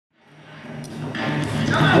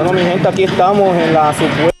gente, aquí estamos en la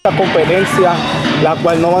supuesta competencia, la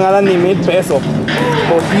cual no van a dar ni 1000 pesos.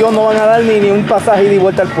 Por Dios, no van a dar ni un pasaje ida y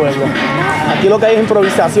vuelta al pueblo. Aquí lo que hay es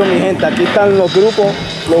improvisación, mi gente. Aquí están los grupos,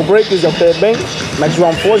 los breakers, ya ustedes ven, Max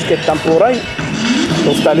Round Force, que están por ahí,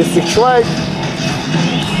 los Stylistic Tribe,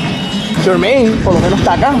 Jermaine, por lo menos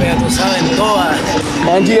está acá. Pero tú sabes todas.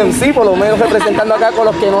 GMC, por lo menos representando acá con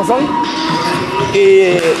los que no son.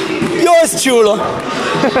 Y yo es chulo.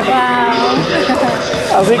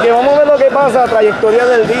 Así que vamos a ver lo que pasa, trayectoria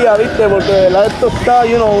del día, ¿viste? Porque de verdad esto está,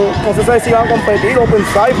 no se sabe si van a competir o Open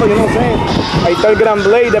Cypher, yo no sé. Ahí está el Grand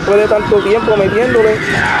Blade después de tanto tiempo metiéndole.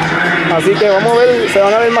 Así que vamos a ver, se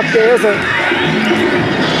van a ver más que ese.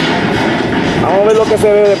 Vamos a ver lo que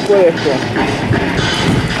se ve después de esto.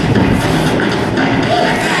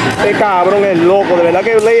 Este cabrón es loco, de verdad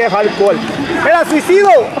que Blade es hardcore. ¡Mira, suicido!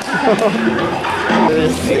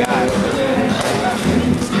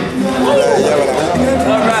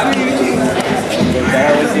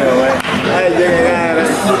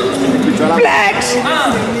 Flex.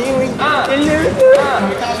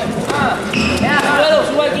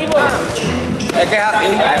 Es que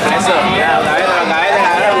eso,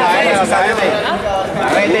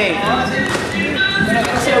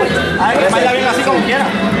 a ver, que vaya bien así como quiera.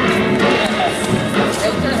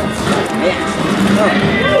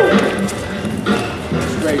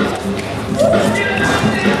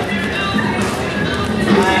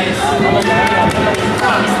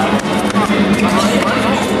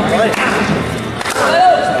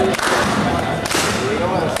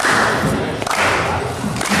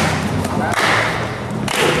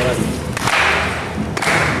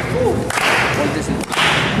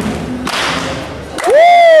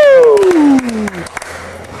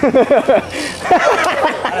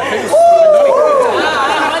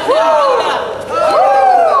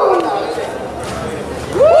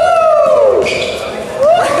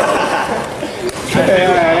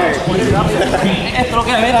 Esto lo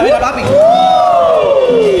que mira, papi.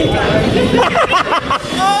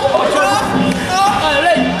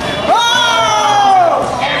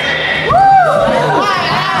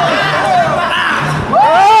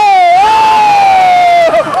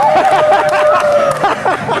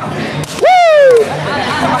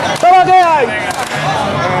 ¿Cómo que hay?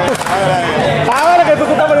 Ahora que tú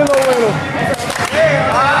te estás poniendo bueno.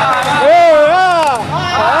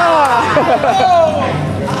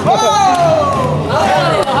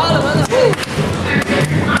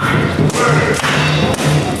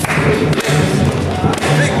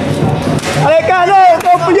 ¡Ale, calor,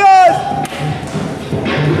 confianza!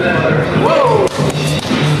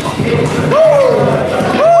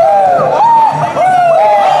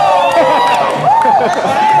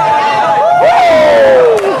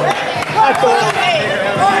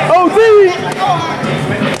 ¡Oh, sí!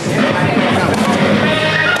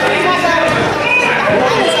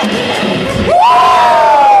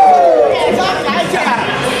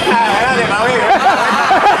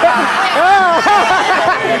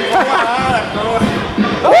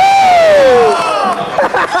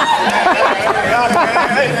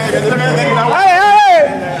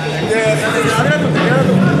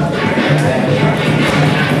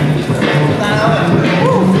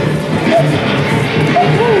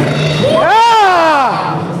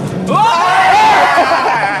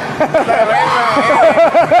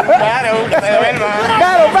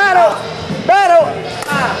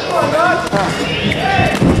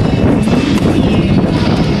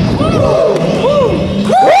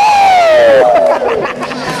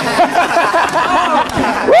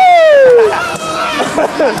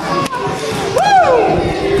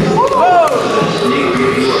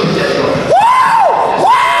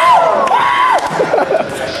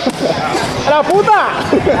 ¡La puta!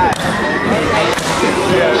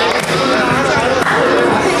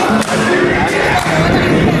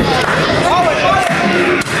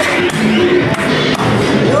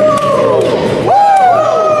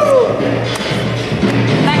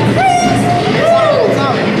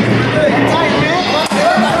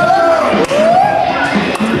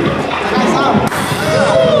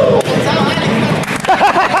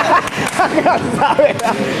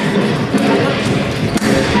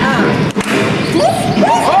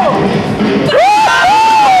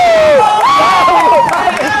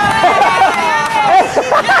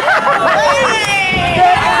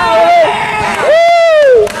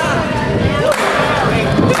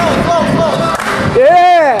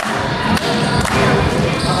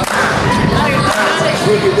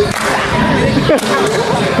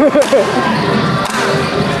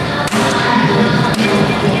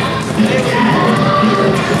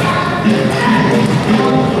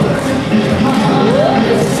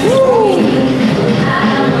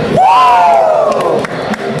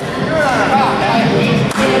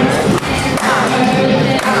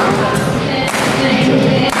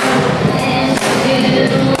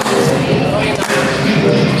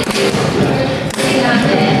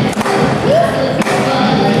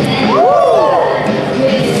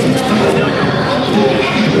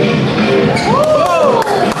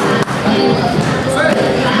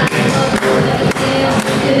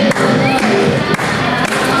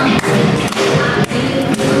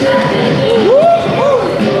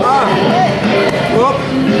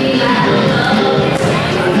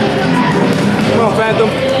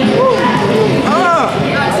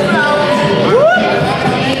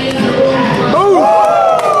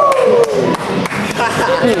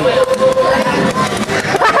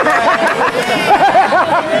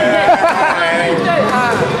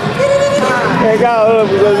 Cabrón,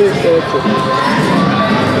 pues ya viste esto.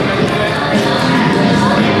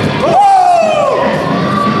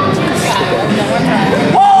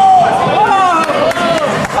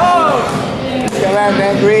 Come on,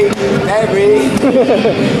 man, breathe. Man, breathe.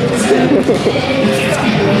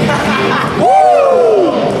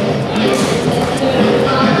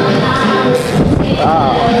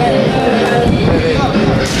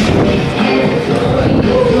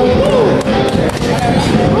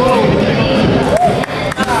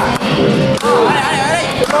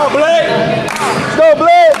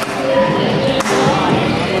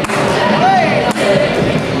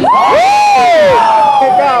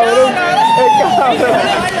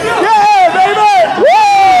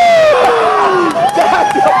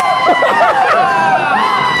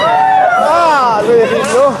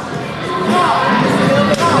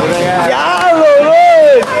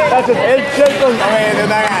 El checo. No,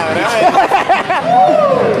 está cabrón.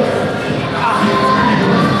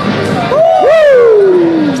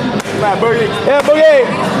 Va, Boogie. Yeah, Boogie.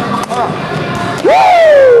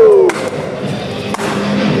 Woo!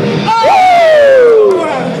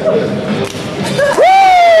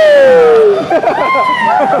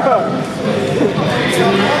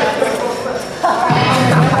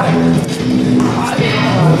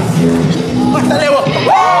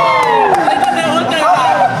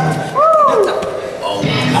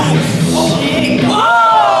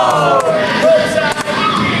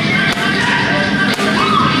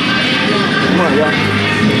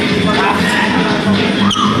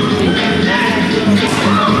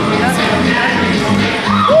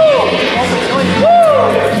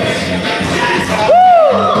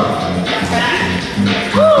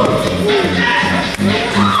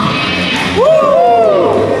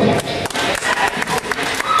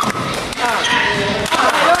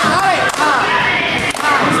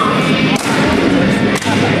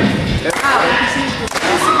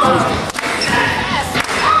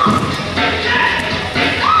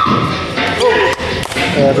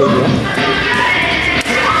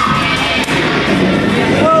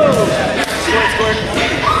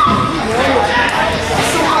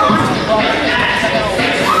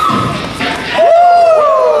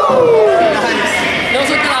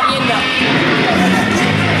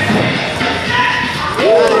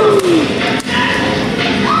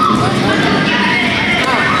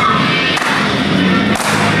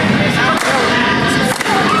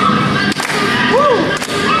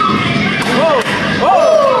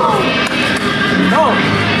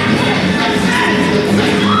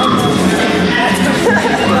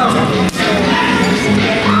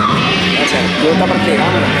 Está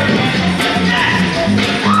practicando.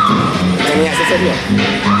 Tenía ese serio.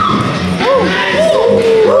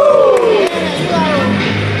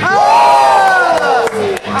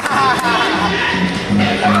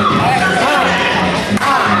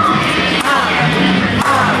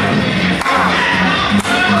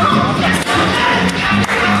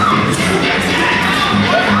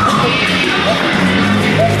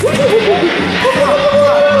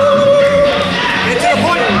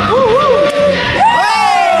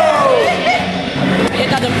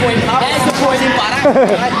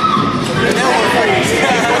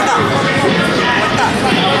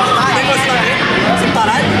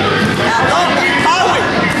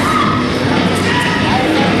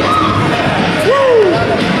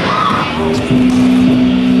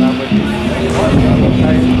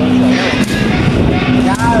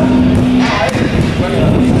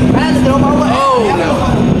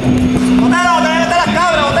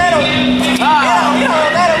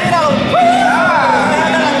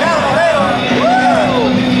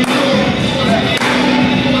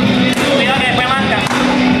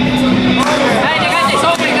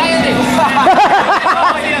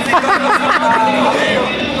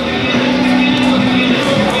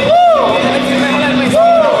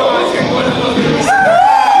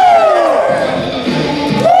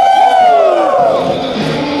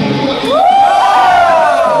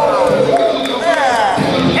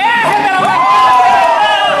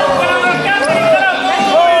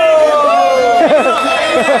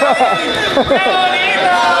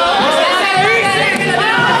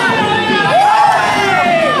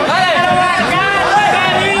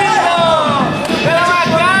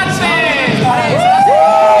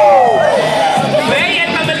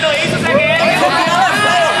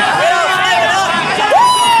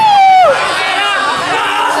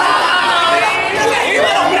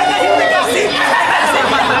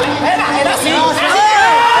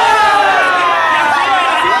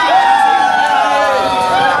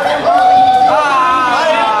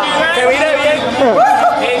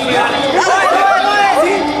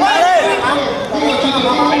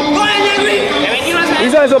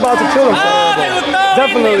 These guys are about to kill himself.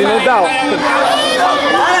 Definitely, no doubt.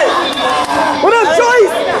 What up,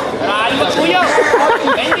 Joyce?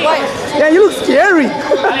 Yeah, you look scary.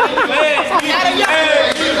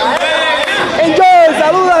 Enjoy,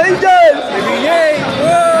 saluda, enjoy.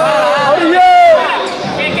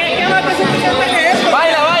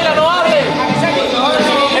 Baila, baila, no hable.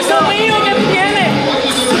 Eso es mío que tú tienes.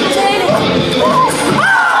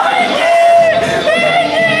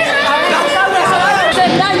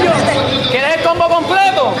 ¿Quieres el combo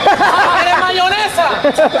completo? ¿Quieres mayonesa?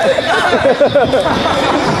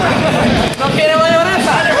 ¿No quieres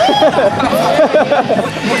mayonesa?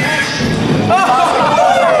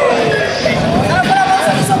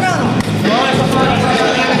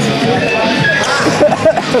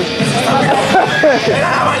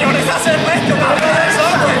 La mayonesa hace efecto, cabrón.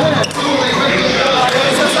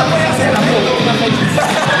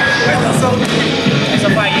 Eso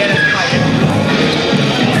fue ayer, eso fue ayer.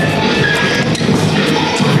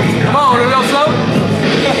 Come on, real slow.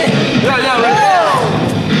 Yeah, yeah, right there.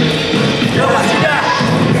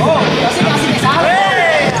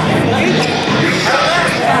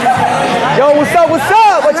 Yo, what's up, what's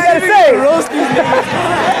up? What you gotta say?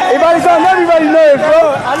 Everybody's on everybody's nerves,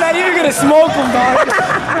 bro. I'm not even gonna smoke them, dog.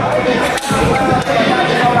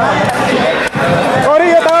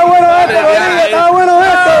 Corillo, estaba bueno esto, Corillo, estaba bueno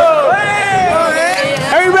esto.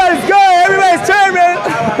 Everybody's good, everybody's tripping.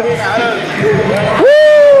 Woo!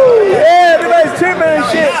 Yeah, everybody's tripping and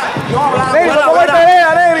shit. Negri, ¿cómo es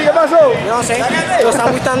tarea, Negri? ¿Qué pasó? No sé, los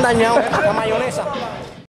sándwiches están dañados, la mayonesa.